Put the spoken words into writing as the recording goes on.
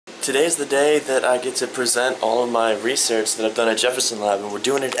Today's the day that I get to present all of my research that I've done at Jefferson Lab, and we're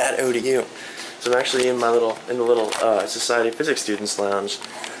doing it at ODU. So I'm actually in the little Society of Physics Students Lounge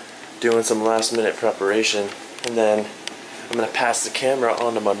doing some last minute preparation, and then I'm going to pass the camera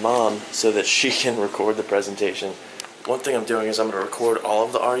on to my mom so that she can record the presentation. One thing I'm doing is I'm going to record all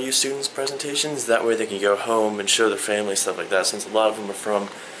of the RU students' presentations, that way they can go home and show their family, stuff like that, since a lot of them are from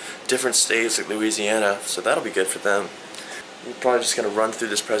different states like Louisiana, so that'll be good for them. I'm probably just going to run through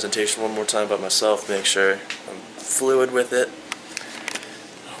this presentation one more time by myself, make sure I'm fluid with it.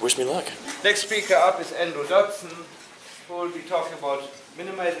 Wish me luck. Next speaker up is Dotson, who will be talking about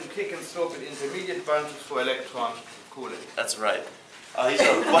minimizing kick and slope in intermediate bunches for electron cooling. That's right. These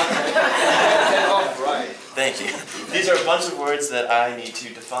are right. Thank you. These are a bunch of words that I need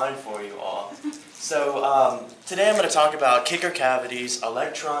to define for you all. So today I'm going to talk about kicker cavities,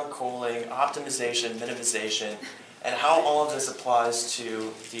 electron cooling, optimization, minimization, and how all of this applies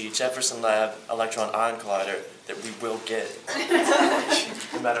to the Jefferson Lab electron ion collider that we will get,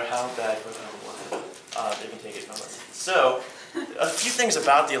 no matter how bad they can take it from us. So, a few things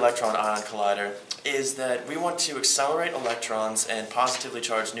about the electron ion collider is that we want to accelerate electrons and positively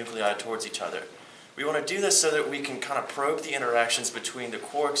charged nuclei towards each other. We want to do this so that we can kind of probe the interactions between the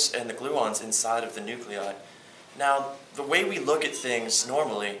quarks and the gluons inside of the nuclei. Now, the way we look at things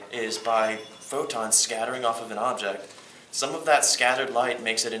normally is by photons scattering off of an object. Some of that scattered light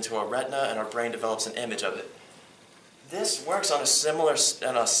makes it into our retina, and our brain develops an image of it. This works on a similar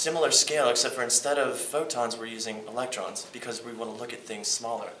scale, except for instead of photons, we're using electrons because we want to look at things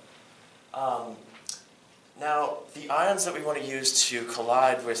smaller. Now, the ions that we want to use to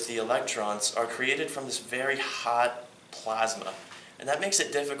collide with the electrons are created from this very hot plasma, and that makes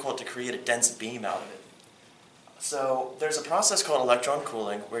it difficult to create a dense beam out of it. So there's a process called electron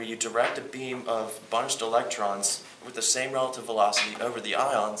cooling where you direct a beam of bunched electrons with the same relative velocity over the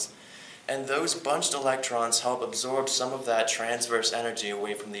ions, and those bunched electrons help absorb some of that transverse energy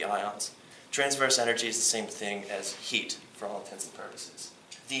away from the ions. Transverse energy is the same thing as heat for all intents and purposes.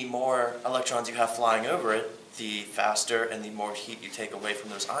 The more electrons you have flying over it, the faster and the more heat you take away from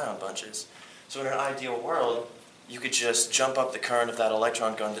those ion bunches. So in an ideal world, you could just jump up the current of that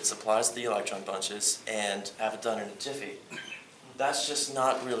electron gun that supplies the electron bunches and have it done in a jiffy. That's just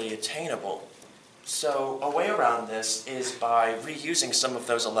not really attainable. So a way around this is by reusing some of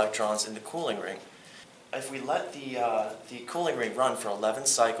those electrons in the cooling ring. If we let the cooling ring run for 11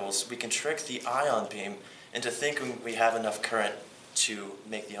 cycles, we can trick the ion beam into thinking we have enough current to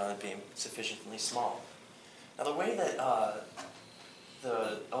make the ion beam sufficiently small. Now the way that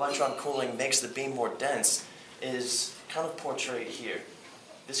the electron cooling makes the beam more dense is kind of portrayed here.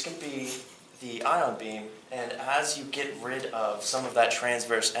 This can be the ion beam, and as you get rid of some of that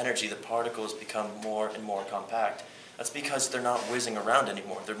transverse energy, the particles become more and more compact. That's because they're not whizzing around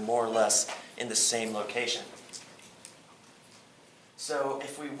anymore. They're more or less in the same location. So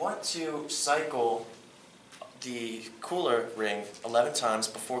if we want to cycle the cooler ring 11 times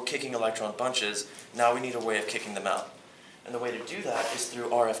before kicking electron bunches, now we need a way of kicking them out. And the way to do that is through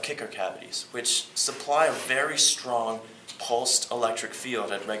RF kicker cavities, which supply a very strong pulsed electric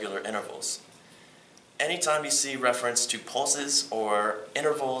field at regular intervals. Anytime you see reference to pulses or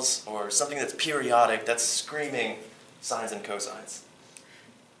intervals or something that's periodic, that's screaming sines and cosines.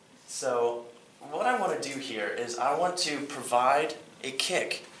 So what I want to do here is I want to provide a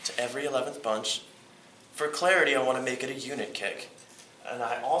kick to every 11th bunch. For clarity, I want to make it a unit kick. And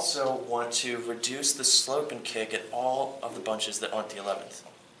I also want to reduce the slope and kick at all of the bunches that aren't the 11th.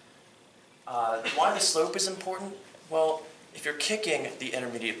 Why the slope is important? Well, if you're kicking the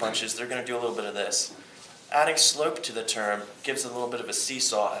intermediate bunches, they're going to do a little bit of this. Adding slope to the term gives a little bit of a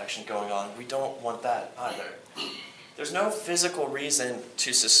seesaw action going on. We don't want that either. There's no physical reason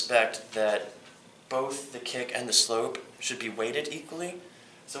to suspect that both the kick and the slope should be weighted equally.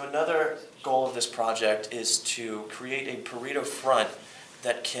 So another goal of this project is to create a Pareto front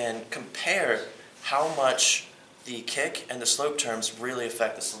that can compare how much the kick and the slope terms really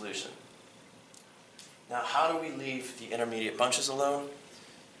affect the solution. Now, how do we leave the intermediate bunches alone?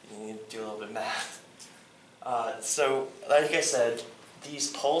 You need to do a little bit of math. So, like I said,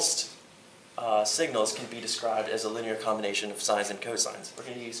 these pulsed signals can be described as a linear combination of sines and cosines. We're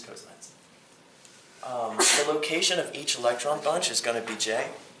going to use cosines. The location of each electron bunch is going to be J.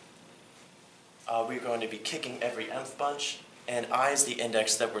 We're going to be kicking every nth bunch, and I is the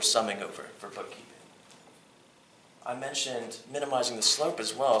index that we're summing over for bookkeeping. I mentioned minimizing the slope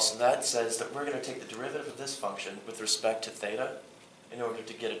as well, so that says that we're going to take the derivative of this function with respect to theta in order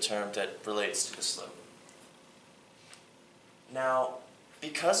to get a term that relates to the slope. Now,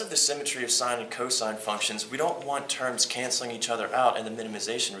 Because of the symmetry of sine and cosine functions, we don't want terms canceling each other out in the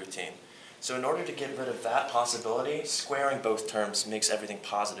minimization routine. So in order to get rid of that possibility, squaring both terms makes everything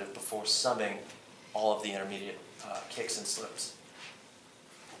positive before summing all of the intermediate kicks and slopes.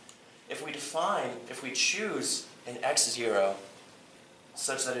 If we choose an x0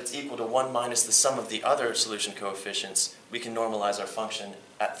 such that it's equal to 1 minus the sum of the other solution coefficients, we can normalize our function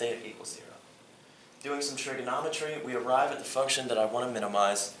at theta equals 0. Doing some trigonometry, we arrive at the function that I want to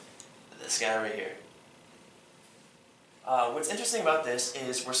minimize, this guy right here. What's interesting about this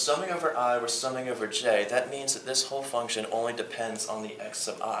is we're summing over I, we're summing over j. That means that this whole function only depends on the x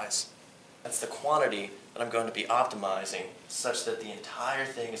sub i's. That's the quantity that I'm going to be optimizing such that the entire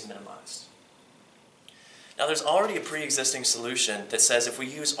thing is minimized. Now there's already a pre-existing solution that says if we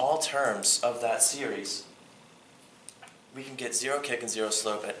use all terms of that series, we can get 0 kick and 0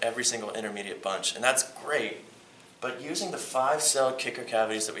 slope at every single intermediate bunch, and that's great. But using the 5-celled kicker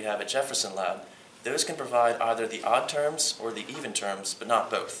cavities that we have at Jefferson Lab, those can provide either the odd terms or the even terms, but not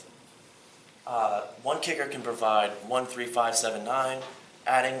both. One kicker can provide 1, 3, 5, 7, 9.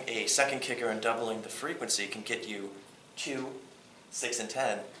 Adding a second kicker and doubling the frequency can get you 2, 6, and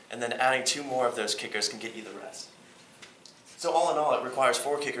 10, and then adding 2 more of those kickers can get you the rest. So all in all, it requires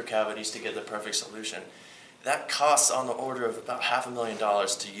 4 kicker cavities to get the perfect solution. That costs on the order of about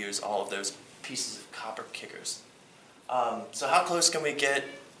 $500,000 to use all of those pieces of copper kickers. So how close can we get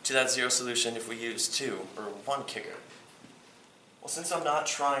to that 0 solution if we use 2 or 1 kicker? Well, since I'm not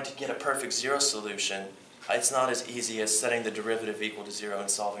trying to get a perfect 0 solution, it's not as easy as setting the derivative equal to 0 and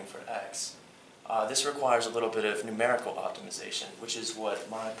solving for x. This requires a little bit of numerical optimization, which is what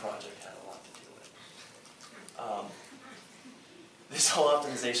my project had a lot to do with. This whole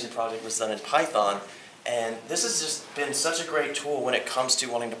optimization project was done in Python, and this has just been such a great tool when it comes to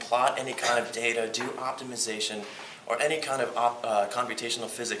wanting to plot any kind of data, do optimization, or any kind of computational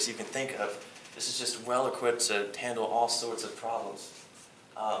physics you can think of. This is just well equipped to handle all sorts of problems.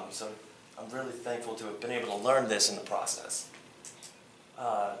 So I'm really thankful to have been able to learn this in the process.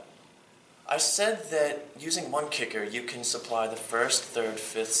 I said that using 1 kicker, you can supply the 1st, 3rd,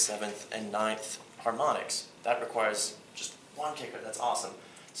 5th, 7th, and 9th harmonics. That requires just 1 kicker. That's awesome.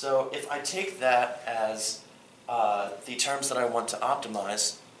 So if I take that as the terms that I want to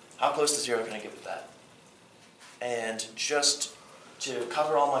optimize, how close to 0 can I get with that? And just to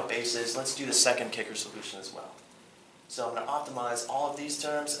cover all my bases, let's do the second kicker solution as well. So I'm going to optimize all of these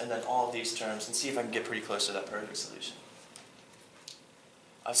terms and then all of these terms and see if I can get pretty close to that perfect solution.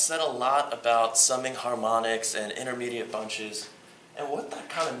 I've said a lot about summing harmonics and intermediate bunches, and what that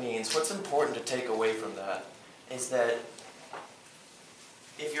kind of means, what's important to take away from that, is that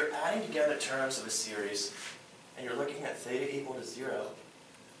if you're adding together terms of a series and you're looking at theta equal to 0,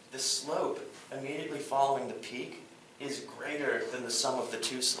 the slope immediately following the peak is greater than the sum of the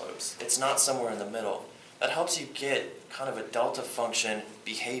 2 slopes. It's not somewhere in the middle. That helps you get kind of a delta function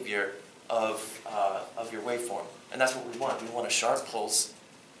behavior of your waveform. And that's what we want. We want a sharp pulse,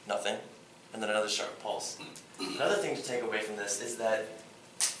 nothing, and then another sharp pulse. Another thing to take away from this is that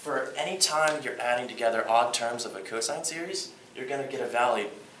for any time you're adding together odd terms of a cosine series, you're going to get a valley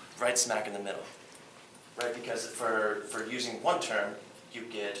right smack in the middle, right? Because for using 1 term, you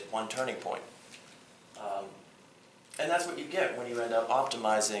get 1 turning point. And that's what you get when you end up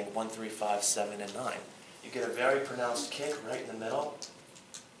optimizing 1, 3, 5, 7, and 9. You get a very pronounced kick right in the middle.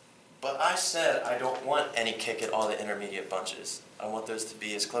 But I said I don't want any kick at all the intermediate bunches. I want those to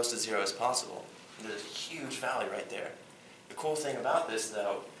be as close to 0 as possible. And there's a huge valley right there. The cool thing about this,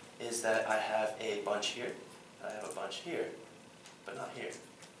 though, is that I have a bunch here, and I have a bunch here, but not here.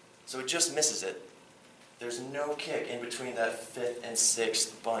 So it just misses it. There's no kick in between that 5th and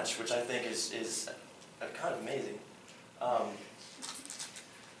 6th bunch, which I think is kind of amazing.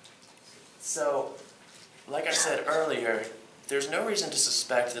 So, like I said earlier, there's no reason to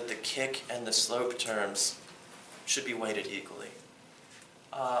suspect that the kick and the slope terms should be weighted equally.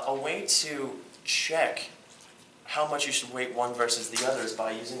 A way to check how much you should weight one versus the other is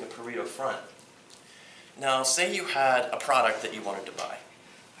by using a Pareto front. Now, say you had a product that you wanted to buy,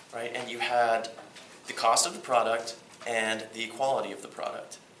 right? And you had the cost of the product and the quality of the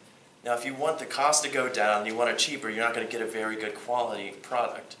product. Now, if you want the cost to go down, you want it cheaper, you're not going to get a very good quality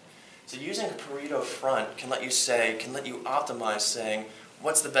product. So using a Pareto front can let you optimize saying,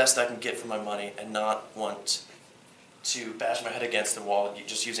 what's the best I can get for my money, and not want to bash my head against the wall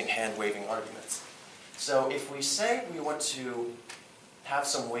just using hand-waving arguments. So if we say we want to have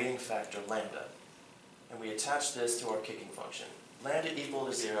some weighting factor lambda, and we attach this to our kicking function, lambda equal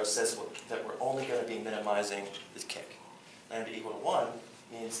to 0 says that we're only going to be minimizing the kick. Lambda equal to 1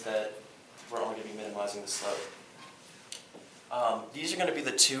 means that we're only going to be minimizing the slope. These are going to be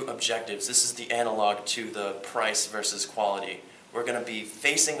the two objectives. This is the analog to the price versus quality. We're going to be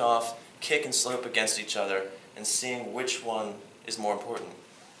facing off, kick and slope against each other, and seeing which one is more important.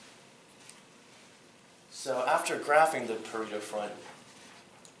 So after graphing the Pareto front,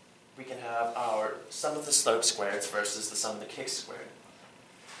 we can have our sum of the slope squareds versus the sum of the kicks squared.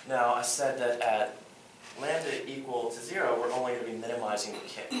 Now, I said that at lambda equal to 0, we're only going to be minimizing the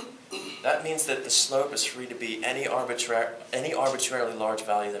kick. That means that the slope is free to be any arbitrarily large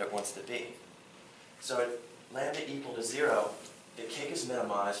value that it wants to be. So at lambda equal to 0, the kick is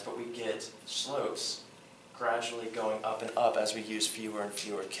minimized, but we get slopes gradually going up and up as we use fewer and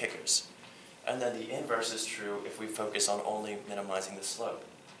fewer kickers. And then the inverse is true if we focus on only minimizing the slope.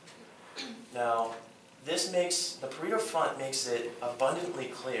 Now, the Pareto front makes it abundantly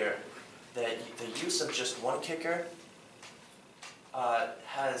clear that the use of just one kicker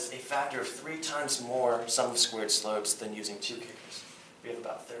has a factor of 3 times more sum of squared slopes than using 2 kickers. We have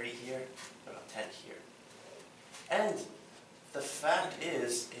about 30 here, about 10 here. And the fact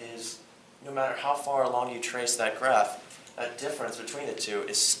is no matter how far along you trace that graph, that difference between the two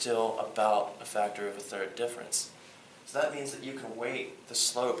is still about a factor of a third difference. So that means that you can weight the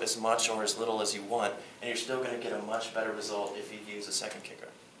slope as much or as little as you want, and you're still going to get a much better result if you use a second kicker.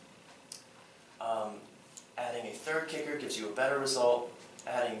 Adding a third kicker gives you a better result.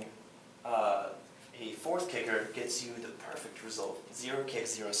 Adding a fourth kicker gets you the perfect result. 0 kick,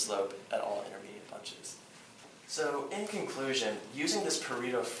 0 slope at all intermediate bunches. So in conclusion, using this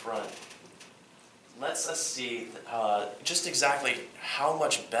Pareto front lets us see just exactly how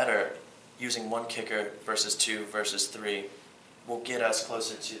much better using 1 kicker versus 2 versus 3 will get us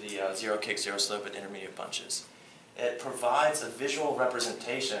closer to the 0 kick, 0 slope at intermediate bunches. It provides a visual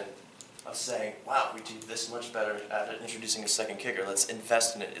representation of saying, wow, we do this much better at introducing a second kicker. Let's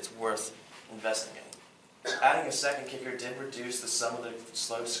invest in it. It's worth investing in. Adding a second kicker did reduce the sum of the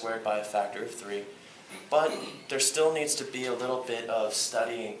slopes squared by a factor of 3, but there still needs to be a little bit of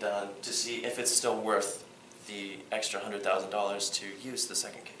studying done to see if it's still worth the extra $100,000 to use the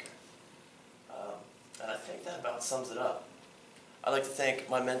second kicker. And I think that about sums it up. I'd like to thank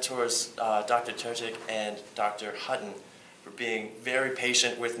my mentors, Dr. Turcik and Dr. Hutton, for being very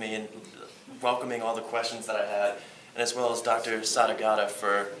patient with me and welcoming all the questions that I had, and as well as Dr. Sadagata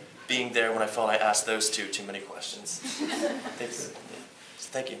for being there when I felt I asked those two too many questions. Thanks.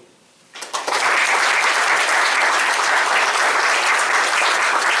 Thank you.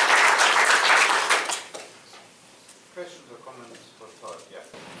 Questions or comments for Todd? Yeah.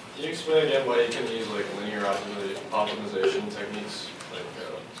 Can you explain again why you can use like linear optimization techniques, like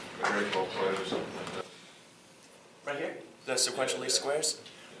a great multiplier or something like that? Right here, the sequential least squares.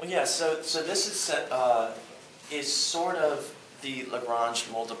 Well, yeah. So this is sort of the Lagrange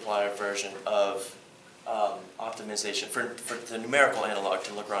multiplier version of optimization for the numerical analog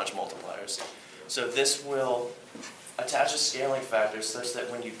to Lagrange multipliers. So this will attach a scaling factor such that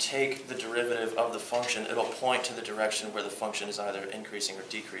when you take the derivative of the function, it'll point to the direction where the function is either increasing or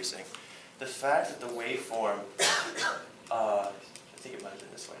decreasing. The fact that the waveform, I think it might have been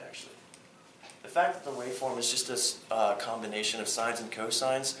this way actually. The fact that the waveform is just a combination of sines and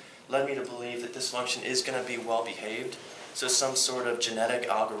cosines led me to believe that this function is going to be well behaved. So some sort of genetic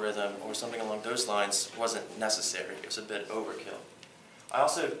algorithm or something along those lines wasn't necessary. It was a bit overkill. I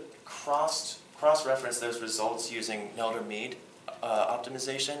also cross-referenced those results using Nelder-Mead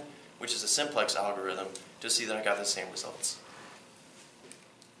optimization, which is a simplex algorithm, to see that I got the same results.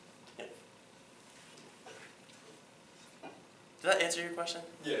 Yeah. Did that answer your question?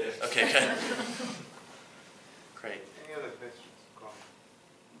 Yeah. Okay, good. Great. Any other questions?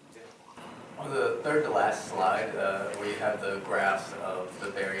 On the third to last slide, where you have the graphs of the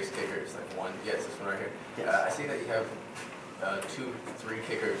various kickers, like one, yes, this one right here. Yes. I see that you have 2, 3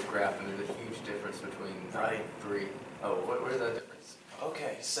 kickers graphed, and there's a huge difference between Right. 3. Oh, where's that difference?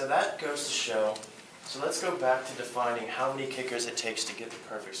 Okay, so that goes to show, so let's go back to defining how many kickers it takes to get the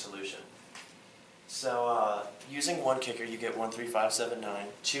perfect solution. So using 1 kicker, you get 1, 3, 5, 7, 9.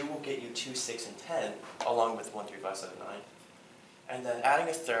 2 will get you 2, 6, and 10, along with 1, 3, 5, 7, 9. And then adding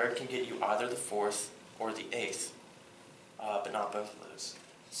a third can get you either the 4th or the 8th, but not both of those.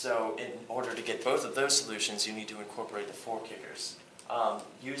 So in order to get both of those solutions, you need to incorporate the 4 kickers.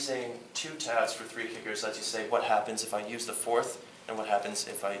 Using 2 tabs for 3 kickers lets you say what happens if I use the 4th and what happens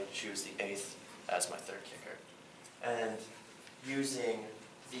if I choose the 8th as my 3rd kicker. And using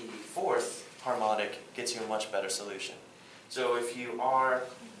the 4th harmonic gets you a much better solution. So if you are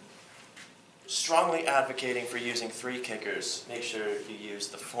strongly advocating for using 3 kickers, make sure you use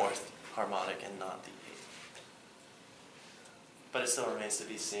the 4th harmonic and not the 8th. But it still remains to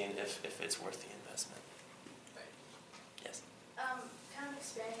be seen if it's worth the investment. Yes?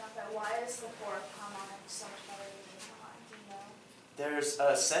 expanding on that, why is the fourth harmonic so much better than the one? Do you know? There's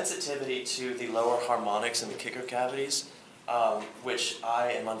a sensitivity to the lower harmonics in the kicker cavities, which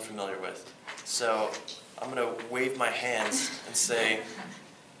I am unfamiliar with. So I'm going to wave my hands and say,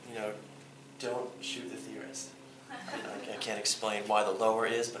 don't shoot the theorist. I can't explain why the lower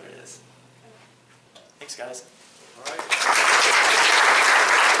is, but it is. Thanks, guys. All right.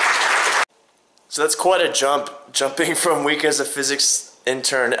 So that's quite a jump, jumping from Week as a Physics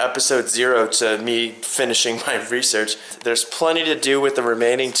Intern episode 0 to me finishing my research. There's plenty to do with the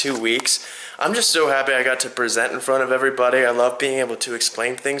remaining 2 weeks. I'm just so happy I got to present in front of everybody. I love being able to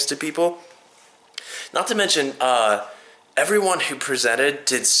explain things to people. Not to mention, everyone who presented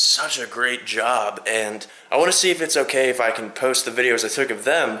did such a great job, and I want to see if it's okay if I can post the videos I took of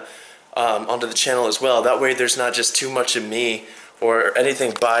them onto the channel as well. That way there's not just too much of me or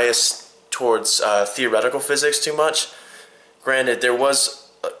anything biased towards theoretical physics too much. Granted, there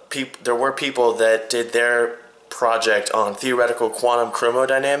were people that did their project on theoretical quantum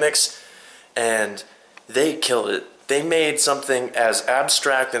chromodynamics, and they killed it. They made something as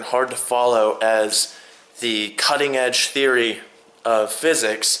abstract and hard to follow as the cutting-edge theory of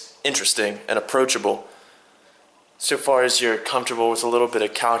physics interesting and approachable. So far as you're comfortable with a little bit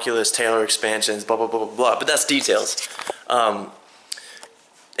of calculus, Taylor expansions, blah, blah, blah, blah, blah, but that's details.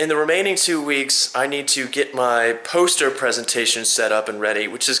 In the remaining 2 weeks, I need to get my poster presentation set up and ready,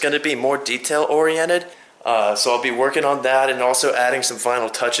 which is going to be more detail-oriented. So I'll be working on that and also adding some final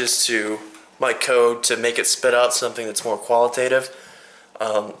touches to my code to make it spit out something that's more qualitative.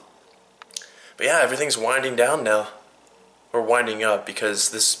 But yeah, everything's winding down now. Or winding up, because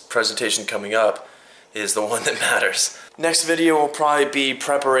this presentation coming up is the one that matters. Next video will probably be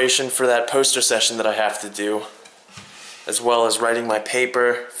preparation for that poster session that I have to do, as well as writing my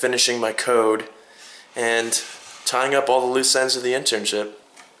paper, finishing my code, and tying up all the loose ends of the internship.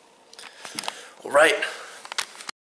 All right.